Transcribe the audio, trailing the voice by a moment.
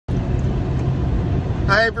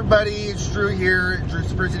Hi everybody, it's Drew here,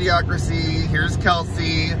 Drew's for Idiocracy. Here's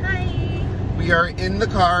Kelsey. Hi. We are in the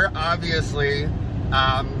car, obviously.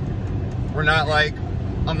 We're not like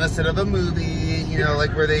on the set of a movie, you know,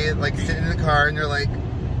 like where they like sit in the car and they're like,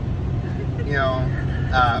 you know,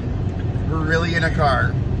 we're really in a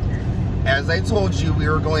car. As I told you, we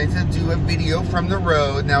were going to do a video from the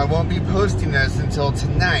road. Now I won't be posting this until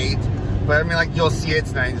tonight, but I mean like you'll see it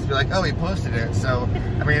tonight and just be like, oh, he posted it. So,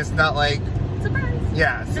 I mean, it's not like, surprise.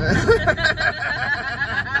 yes.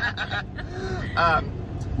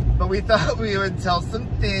 But we thought we would tell some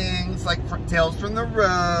things, like tales from the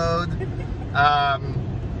road.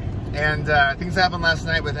 Things happened last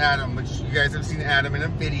night with Adam, which you guys have seen Adam in a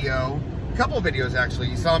video. A couple of videos, actually.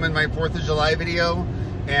 You saw him in my 4th of July video,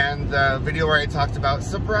 and the video where I talked about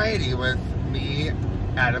sobriety with me,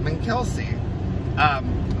 Adam, and Kelsey.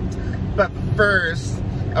 But first,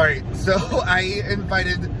 alright, so I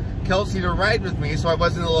invited Kelsey to ride with me so I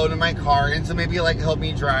wasn't alone in my car and to maybe like help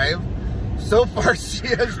me drive. So far she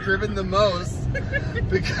has driven the most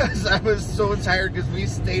because I was so tired because we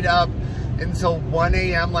stayed up until 1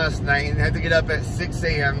 a.m. last night and had to get up at 6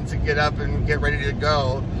 a.m. to get up and get ready to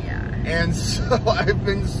go. Yeah. And so I've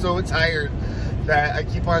been so tired that I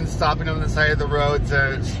keep on stopping on the side of the road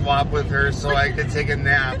to swap with her so I could take a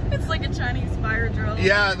nap. It's like a Chinese fire drill.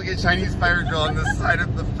 Yeah, like a Chinese fire drill on the side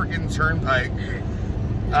of the freaking turnpike.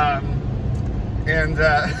 Can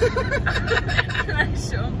I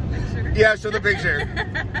show him the picture? Yeah, show the picture.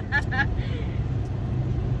 Let's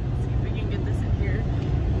see if we can get this in here.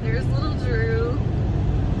 There's little Drew.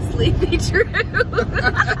 Sleepy Drew.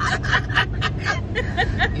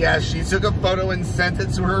 Yeah, she took a photo and sent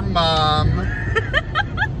it to her mom.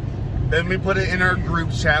 Then we put it in our group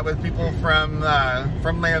chat with people from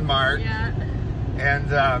Landmark. Yeah. And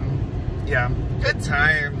yeah, good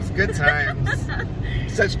times, good times.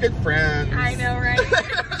 Such good friends. I know, right?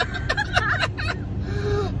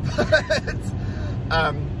 But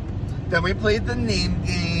then we played the name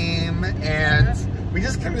game and we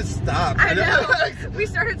just kind of stopped. I know. We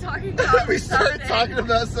started talking about we started talking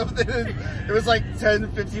about something and it was like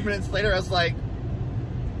 10-15 minutes later I was like,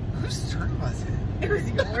 whose turn was it? It was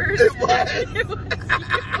yours. It was. It was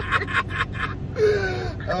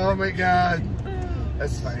yours. Oh my god.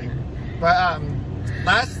 That's funny. But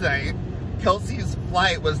last night Kelsey's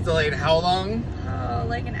flight was delayed how long? Oh,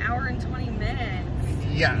 like an hour and 20 minutes.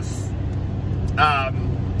 Yes.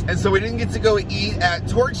 And so we didn't get to go eat at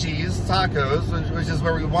Torchy's Tacos, which is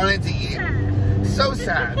where we wanted to eat. Sad. So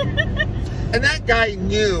sad. And that guy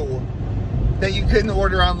knew that you couldn't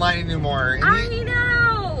order online anymore. And I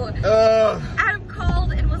know. Adam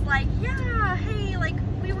called and was like, yeah, hey, like,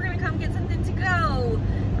 we were going to come get something to go.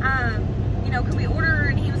 You know, can we order?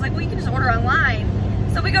 And he was like, well, you can just order online.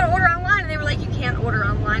 So we go to order online and they were like, you can't order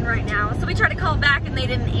online right now. So we tried to call back and they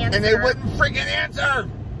didn't answer. And they wouldn't freaking answer.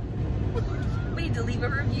 We need to leave a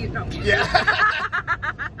review. No, I'm kidding. Yeah.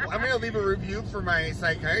 Well, I'm going to leave a review for my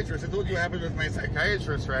psychiatrist. I told you what happened with my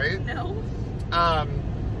psychiatrist, right? No.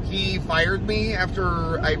 He fired me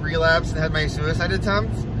after I relapsed and had my suicide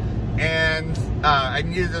attempt. And I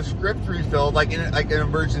needed a script refilled, like in like an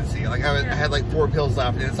emergency. Like I had like 4 pills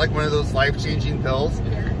left, and it's like one of those life-changing pills.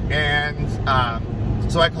 Yeah. And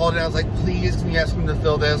so I called and I was like, please, can you ask him to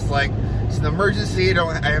fill this? Like, it's an emergency.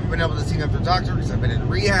 I haven't been able to see another doctor because I've been in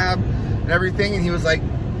rehab and everything. And he was like,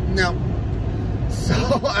 no. So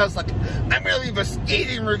I was like, I'm gonna leave a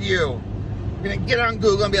scathing review. I'm gonna get on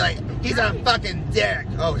Google and be like, he's a fucking dick.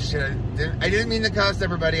 Oh shit! I didn't mean to cuss,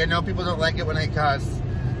 everybody. I know people don't like it when I cuss.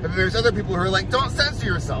 But there's other people who are like, don't censor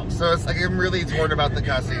yourself. So it's like, I'm really torn about the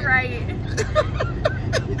cussing. Right.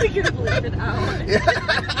 I can bleep it out. Yeah.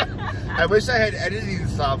 I wish I had editing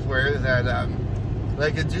software that I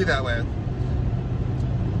could do that with.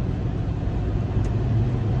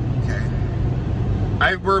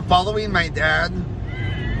 Okay. We're following my dad,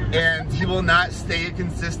 and he will not stay at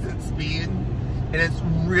consistent speed, and it's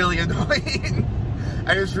really annoying.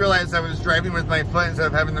 I just realized I was driving with my foot instead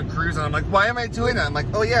of having the cruise, and I'm like, why am I doing that? I'm like,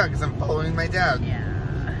 oh yeah, because I'm following my dad. Yeah.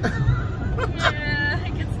 Yeah,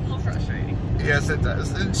 it gets a little frustrating. Yes, it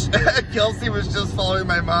does. And Kelsey was just following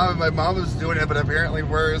my mom, and my mom was doing it, but apparently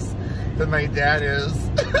worse than my dad is.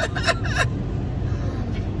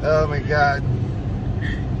 Oh my god.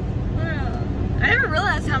 I never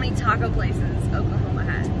realized how many taco places Oklahoma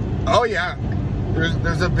had. Oh yeah.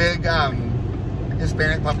 There's a big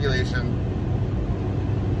Hispanic population.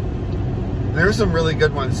 There's some really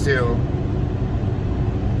good ones too.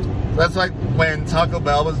 That's like when Taco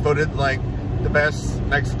Bell was voted like the best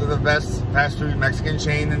fast food Mexican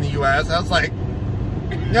chain in the U.S. I was like,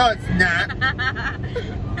 No, it's not.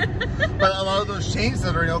 But a lot of those chains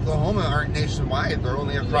that are in Oklahoma aren't nationwide. They're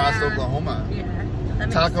only across Oklahoma. Yeah.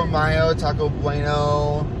 Taco Mayo, Taco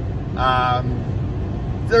Bueno.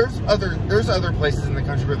 There's other places in the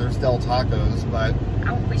country where there's Del Tacos, but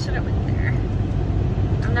we should have went there.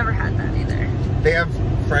 I've never had that either. They have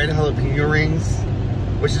fried jalapeno rings,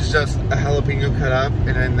 which is just a jalapeno cut up,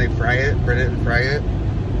 and then they fry it, bread it, and fry it.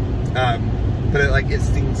 But it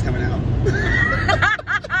stings coming out.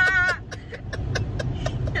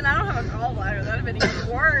 And I don't have a gallbladder. That'd have been even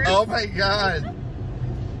worse. Oh my god.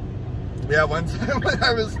 Yeah, one time when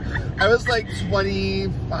I was like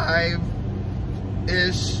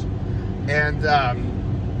 25-ish, and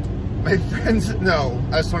my friends, no,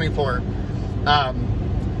 I was 24. My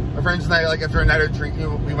friends and I, like, after a night of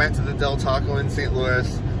drinking, we went to the Del Taco in St. Louis,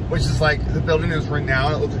 which is like, the building is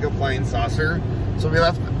renowned. It looks like a flying saucer. So we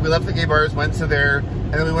left the gay bars, went to there,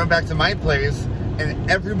 and then we went back to my place,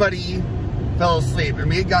 and everybody fell asleep. And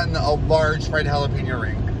we had gotten a large fried jalapeno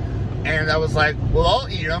ring. And I was like, well, I'll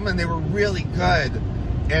eat them, and they were really good.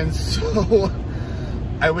 And so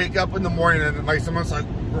I wake up in the morning, and someone's like,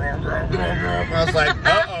 and I was like,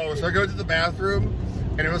 uh-oh. So I go to the bathroom,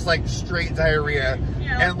 and it was like straight diarrhea.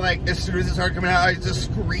 Yeah. And like, as soon as it started coming out, I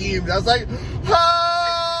just screamed. I was like,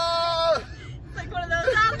 ah! It's like one of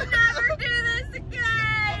those, I'll never do this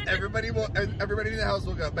again. Everybody in the house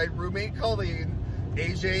woke up. My roommate Colleen,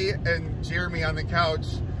 AJ, and Jeremy on the couch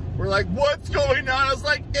were like, what's going on? I was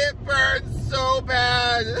like, it burns so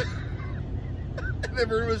bad. And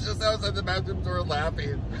everyone was just outside the bathroom door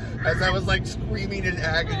laughing as I was like screaming in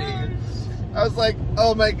agony. I was like,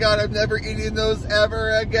 oh my god, I'm never eating those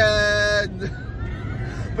ever again.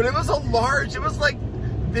 But it was a large, it was like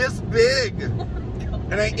this big.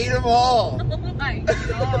 And I ate them all. Oh my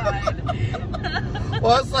god.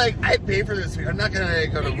 Well, I was like, I paid for this food. I'm not going to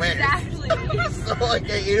go to waste. Exactly. So, like,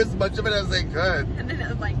 I ate as much of it as I could. And then it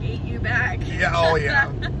was like, ate you back. Yeah, oh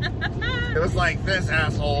yeah. It was like, this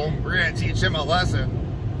asshole, we're going to teach him a lesson.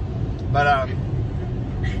 But,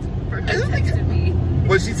 Brooke texted me.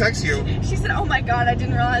 What did she text you? She said, oh my god, I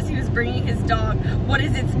didn't realize he was bringing his dog. What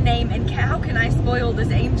is its name, and how can I spoil this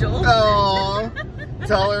angel? Oh,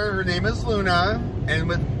 tell her name is Luna, and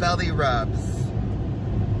with belly rubs.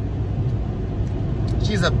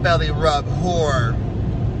 She's a belly rub whore.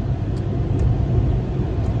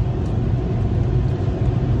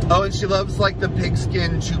 Oh, and she loves like the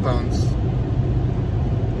pigskin chew bones.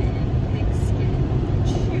 Pigskin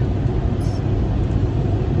chew bones.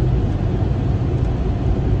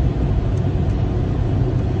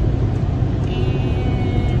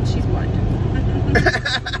 And she's blind.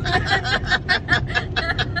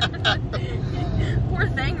 Poor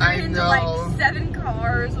thing, ran into like 7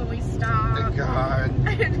 cars when we stopped. Oh god.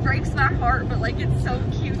 It breaks my heart, but like it's so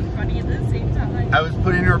cute and funny at the same time. I was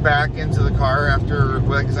putting her back into the car after,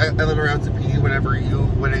 because I let her out to pee whenever you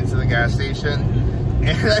went into the gas station.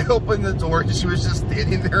 And I opened the door and she was just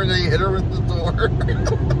standing there and I hit her with the door.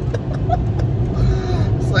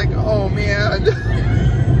 It's like, oh man.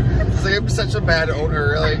 It's like I'm such a bad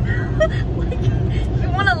owner, like. You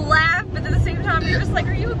want to laugh, but at the same time you're just like,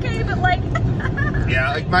 are you okay? But like.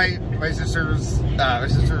 Yeah, like my sister's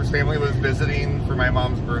family was visiting for my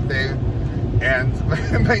mom's birthday, and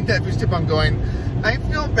my nephews kept on going, I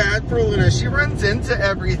feel bad for Luna. She runs into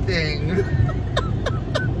everything.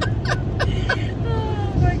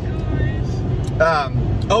 Oh my gosh.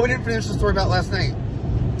 Oh, we didn't finish the story about last night.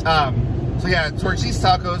 So yeah, Torchy's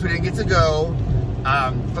Tacos, we didn't get to go.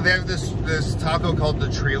 But they have this taco called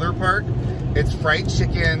the Trailer Park. It's fried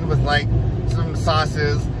chicken with like some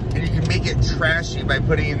sauces, and you can make it trashy by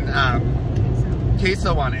putting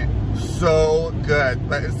queso on it. So good.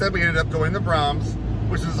 But instead we ended up going to Brahms,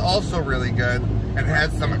 which is also really good, and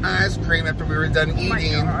had some ice cream after we were done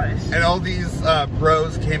eating. And all these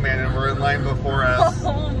bros came in and were in line before us.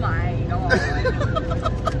 Oh my god.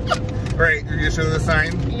 Right, you're gonna show the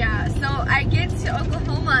sign? Yeah, so I get to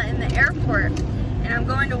Oklahoma in the airport, and I'm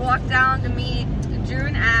going to walk down to meet Drew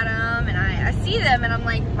and Adam, and I see them, and I'm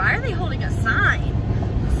like, why are they holding a sign?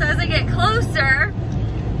 So as I get closer,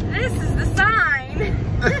 this is the sign.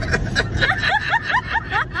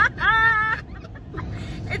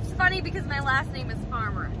 It's funny because my last name is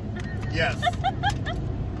Farmer. Yes.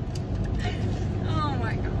 Oh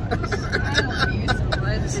my gosh. I love you so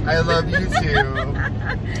much. I love you too.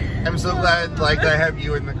 I'm so glad like I have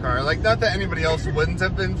you in the car. Like, not that anybody else wouldn't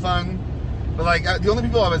have been fun, but like the only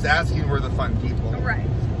people I was asking were the fun people. Right.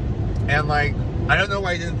 And like, I don't know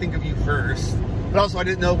why I didn't think of you first. But also I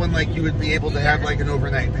didn't know when like you would be able to have like an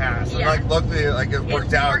overnight pass. And like luckily like it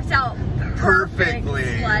worked out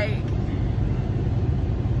perfectly. Like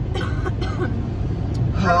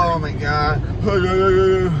Oh my god. Oh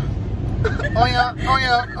yeah, oh yeah, oh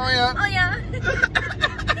yeah. Oh yeah.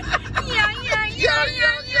 Yeah.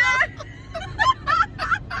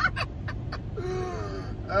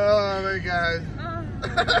 Oh my god.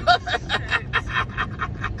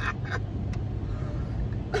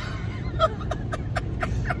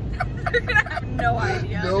 You're gonna have no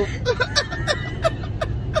idea. Nope.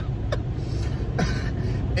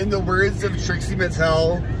 In the words of Trixie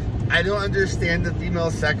Mattel, I don't understand the female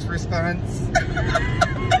sex response.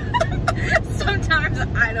 Sometimes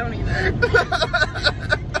I don't either.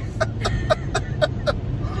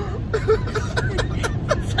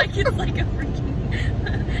 It's like a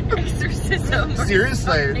freaking exorcism.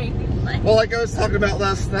 Seriously. Well, like I was talking about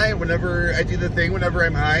last night, whenever I do the thing, whenever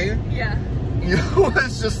I'm high. Yeah. You know,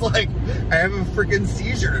 it's just like, I have a freaking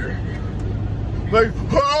seizure. Like,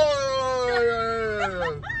 oh!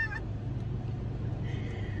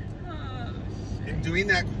 And doing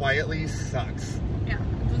that quietly sucks. Yeah.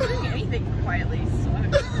 Doing anything quietly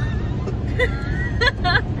sucks.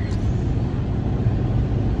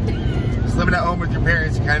 Just living at home with your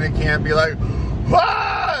parents, you kind of can't be like,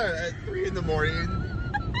 ah! At 3 in the morning.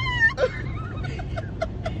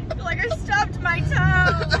 I feel like I stubbed my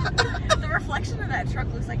toe. The reflection of that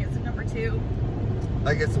truck looks like it's a number 2.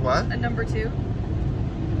 Like it's what? A number 2.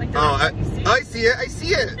 Like the I see it. I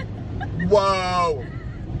see it. Whoa.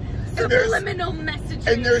 Subliminal messages.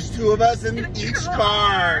 And there's 2 of us in each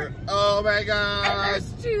car. Oh my god. And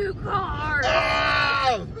there's 2 cars.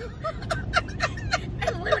 Oh!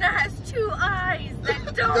 And Luna has 2 eyes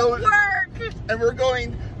that don't work. And we're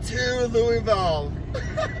going to Louisville.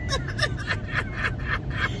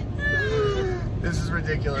 This is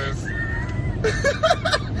ridiculous.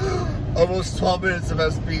 Almost 12 minutes of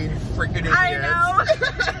us being freaking idiots. I know.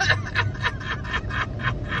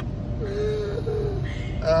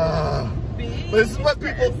 This is what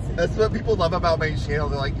people. That's what people love about my channel.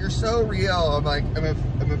 They're like, "You're so real." I'm like, I'm a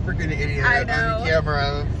freaking idiot I know. on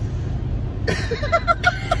camera.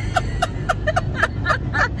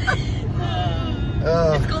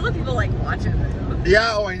 It's cool that people like watch it though.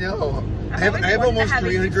 Yeah, oh I know. I have almost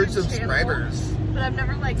 300 subscribers. Channel, but I've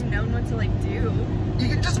never like known what to like do. You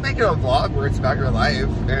can just make it a vlog where it's about your life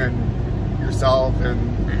and yourself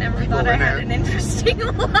and I never thought I had an interesting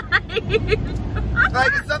life.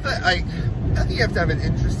 Like it's not that like I think you have to have an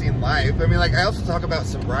interesting life. I mean like I also talk about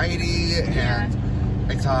sobriety and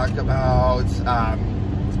I talk about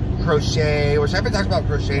crochet, which I haven't talked about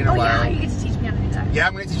crochet in a while. Yeah, you get to teach me how to do that. Yeah,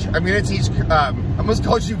 I'm gonna teach. I almost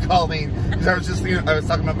called you Colleen because I was just thinking, I was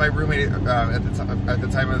talking about my roommate at the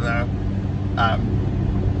time of the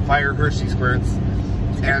fire Hershey squirts,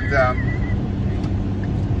 and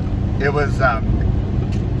it was.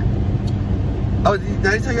 Oh, did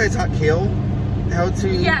I tell you I taught Kale how to?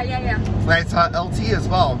 Yeah. And I taught LT as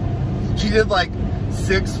well. She did like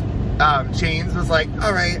 6 chains. Was like,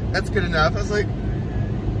 all right, that's good enough. I was like.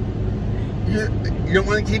 You don't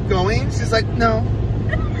want to keep going? She's like, no.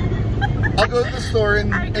 I'll go to the store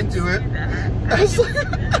and do it. I was like,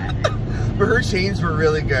 but her chains were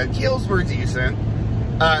really good. Kale's were decent.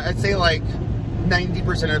 I'd say like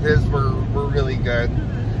 90% of his were really good.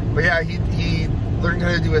 But yeah, he learned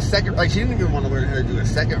how to do a second. Like she didn't even want to learn how to do a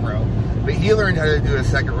second row, but he learned how to do a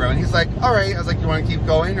second row. And he's like, all right. I was like, you want to keep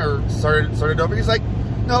going or start it over? He's like,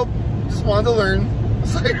 nope. Just wanted to learn. I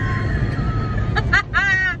was like.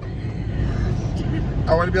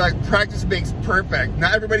 I want to be like, practice makes perfect.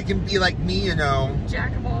 Not everybody can be like me, you know.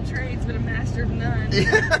 Jack of all trades, but a master of none.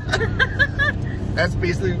 Yeah. That's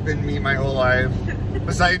basically been me my whole life.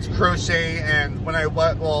 Besides crochet and when I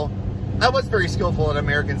was very skillful at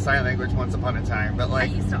American Sign Language once upon a time, but like.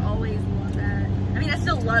 I used to always love that. I mean, I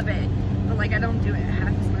still love it, but like I don't do it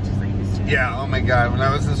half as much as I used to. Yeah, oh my God. When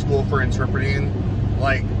I was in school for interpreting,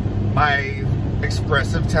 like my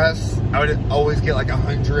expressive tests, I would always get like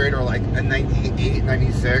 100 or like a 98,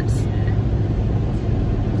 96.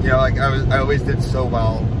 You know, like I always did so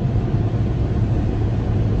well.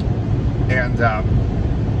 And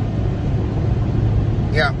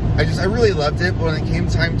yeah, I really loved it. But when it came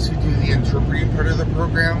time to do the interpreting part of the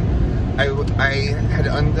program, I had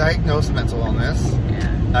undiagnosed mental illness,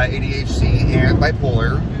 ADHD and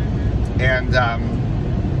bipolar, and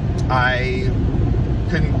I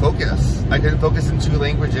couldn't focus. I couldn't focus in 2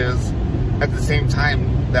 languages at the same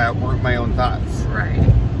time that weren't my own thoughts. Right.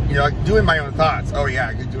 You know, like doing my own thoughts. Oh yeah,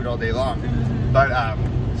 I could do it all day long. Mm-hmm. But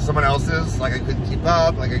someone else's, like I couldn't keep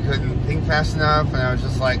up, like I couldn't think fast enough, and I was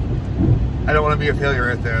just like, I don't want to be a failure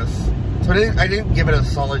at this. So I didn't give it a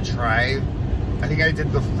solid try. I think I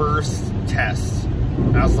did the first test,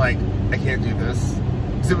 and I was like, I can't do this.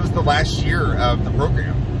 Because it was the last year of the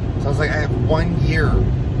program. So I was like, I have 1 year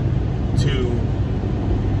to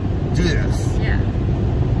do this. Yeah.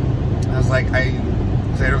 I was like, I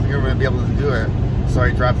don't think I'm going to be able to do it. So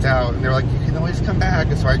I dropped out, and they were like, you can always come back.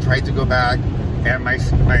 And so I tried to go back, and my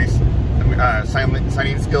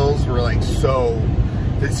signing skills were like so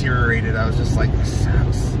deteriorated. I was just like, this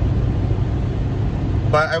sucks.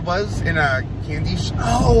 But I was in a candy shop.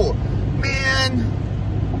 Oh, man.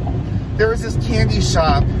 There was this candy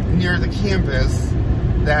shop near the campus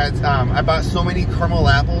that I bought so many caramel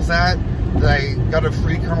apples at that I got a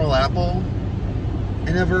free caramel apple.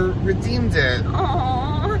 I never redeemed it.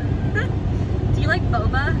 Aww. Do you like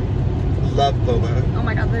boba? Love boba. Oh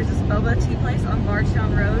my god, there's this boba tea place on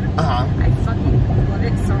Bardstown Road. Uh-huh. I fucking love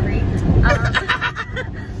it, sorry.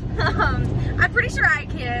 I'm pretty sure I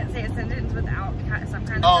can't say a sentence without some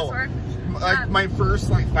kind of cuss word. Like my first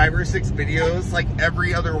like 5 or 6 videos, like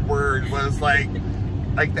every other word was like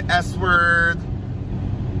the S word,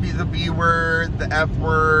 the B word, the F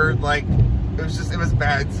word, like it was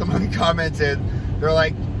bad. Someone commented, they're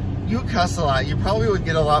like, you cuss a lot. You probably would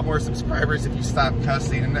get a lot more subscribers if you stopped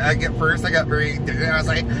cussing. And I got very indignant. I was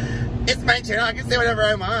like, it's my channel. I can say whatever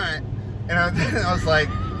I want. And I was like,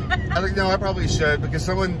 no, I probably should, because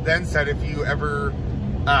someone then said if you ever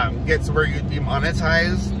get to where you'd be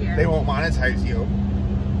monetized, they won't monetize you.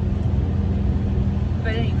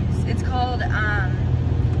 But anyways, it's called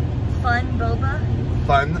Fun Boba.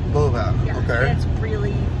 Fun Boba. Yeah, okay. And it's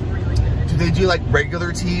really, really good. Do they do like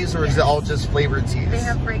regular teas, or is it all just flavored teas? They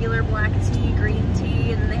have regular black tea, green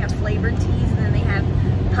tea, and then they have flavored teas, and then they have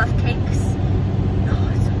puff cakes. Oh,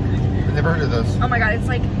 it's so good. I've never heard of those. Oh my god, it's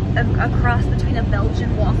like a cross between a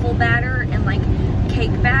Belgian waffle batter and like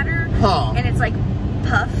cake batter. Huh. And it's like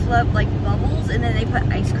puff like bubbles, and then they put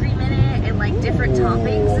ice cream in it and like different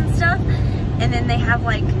toppings and stuff. And then they have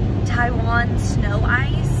like Taiwan snow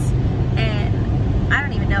ice, and I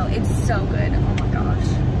don't even know. It's so good. Oh my gosh.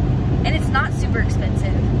 And it's not super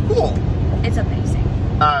expensive. Cool. It's amazing.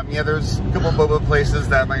 Yeah, there's a couple boba places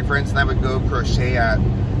that my friends and I would go crochet at,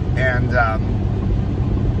 and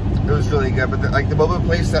it was really good. But like the boba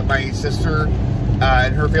place that my sister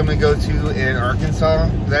and her family go to in Arkansas.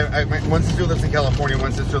 One sister lives in California,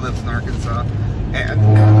 one sister lives in Arkansas, and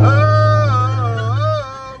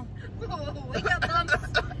Wake up, bumps.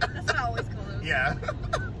 That's what I always call those. Yeah.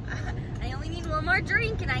 I only need one more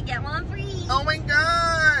drink and I get one free. Oh my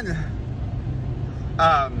god.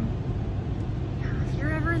 If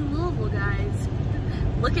you're ever in Louisville, guys,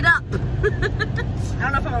 look it up. I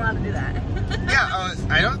don't know if I'm allowed to do that. Yeah,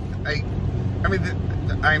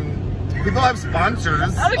 people have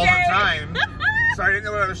sponsors all the time, so I didn't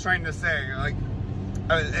know what I was trying to say. Like,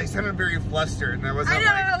 I sounded very flustered, and I was like,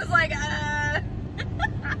 I was like, I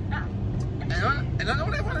don't know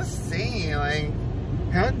what I want to say. Like,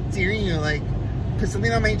 how dare you, like, put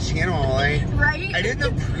something on my channel? Like, right? I didn't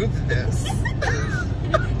approve of this.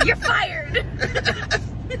 You're fired.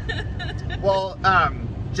 Well,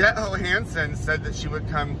 Jet Johansson said that she would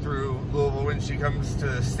come through Louisville when she comes to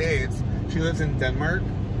the States. She lives in Denmark.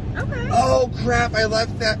 Okay. Oh crap, I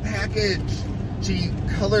left that package. She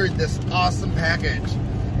colored this awesome package,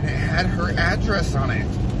 and it had her address on it.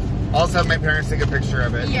 I'll also have my parents take a picture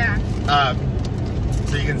of it. Yeah.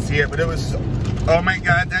 So you can see it, but it was, oh my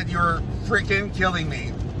god, Dad, you're freaking killing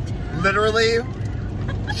me. Literally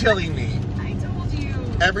killing me. I told you.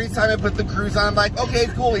 Every time I put the cruise on, I'm like, okay,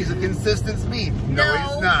 cool, he's a consistent speed. No,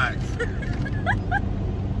 he's not.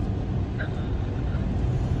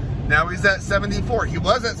 Now he's at 74. He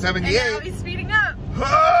was at 78. And now he's speeding up.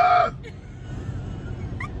 Ah!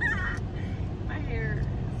 My hair is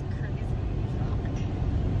crazy.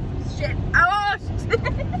 Shit. Oh!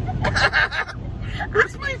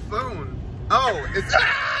 Where's my phone? Oh, it's...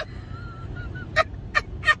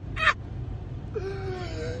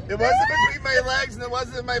 It wasn't between my legs and it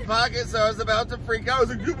wasn't in my pocket, so I was about to freak out. I was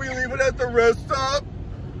like, did we leave it at the rest stop?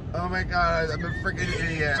 Oh my god, I'm a freaking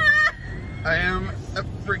idiot. I am a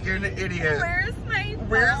freaking idiot. Where's my phone?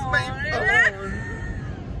 Where's my phone?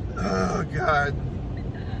 Oh god.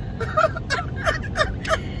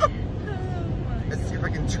 Let's see if I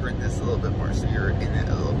can turn this a little bit more so you're in it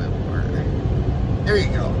a little bit more. There you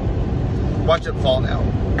go. Watch it fall now.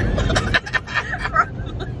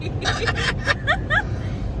 Probably. You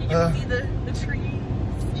can see the trees.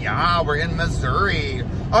 Yeah, we're in Missouri.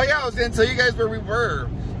 Oh yeah, I was gonna tell you guys where we were.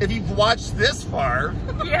 If you've watched this far.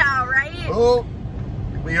 Yeah, right? Oh,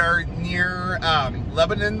 we are near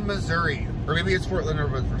Lebanon, Missouri. Or maybe it's Fort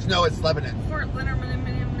Leonard Wood first. No, it's Lebanon. Fort Leonard Wood,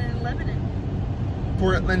 Lebanon.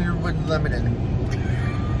 Fort Leonard Wood, Lebanon.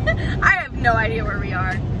 I have no idea where we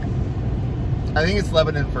are. I think it's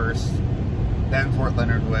Lebanon first. then Fort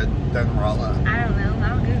Leonard Wood, then Rolla. I don't know.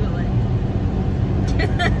 I'll Google it.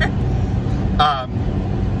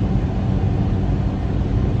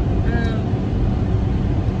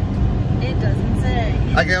 It doesn't say.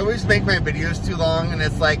 Like, I always make my videos too long, and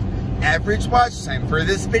it's like, average watch time for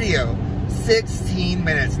this video, 16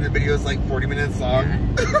 minutes, and the video is like 40 minutes long.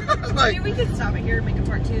 Yeah. Like, Maybe we could stop it here and make a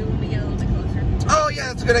part 2 when we get a little bit closer. Oh yeah,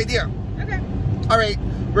 that's a good idea. Okay. Alright,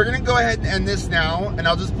 we're gonna go ahead and end this now, and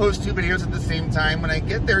I'll just post 2 videos at the same time when I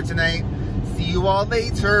get there tonight. See you all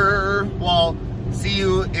later. Well, see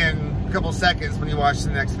you in a couple seconds when you watch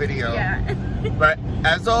the next video. Yeah. But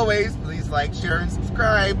as always, please like, share, and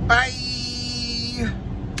subscribe. Bye!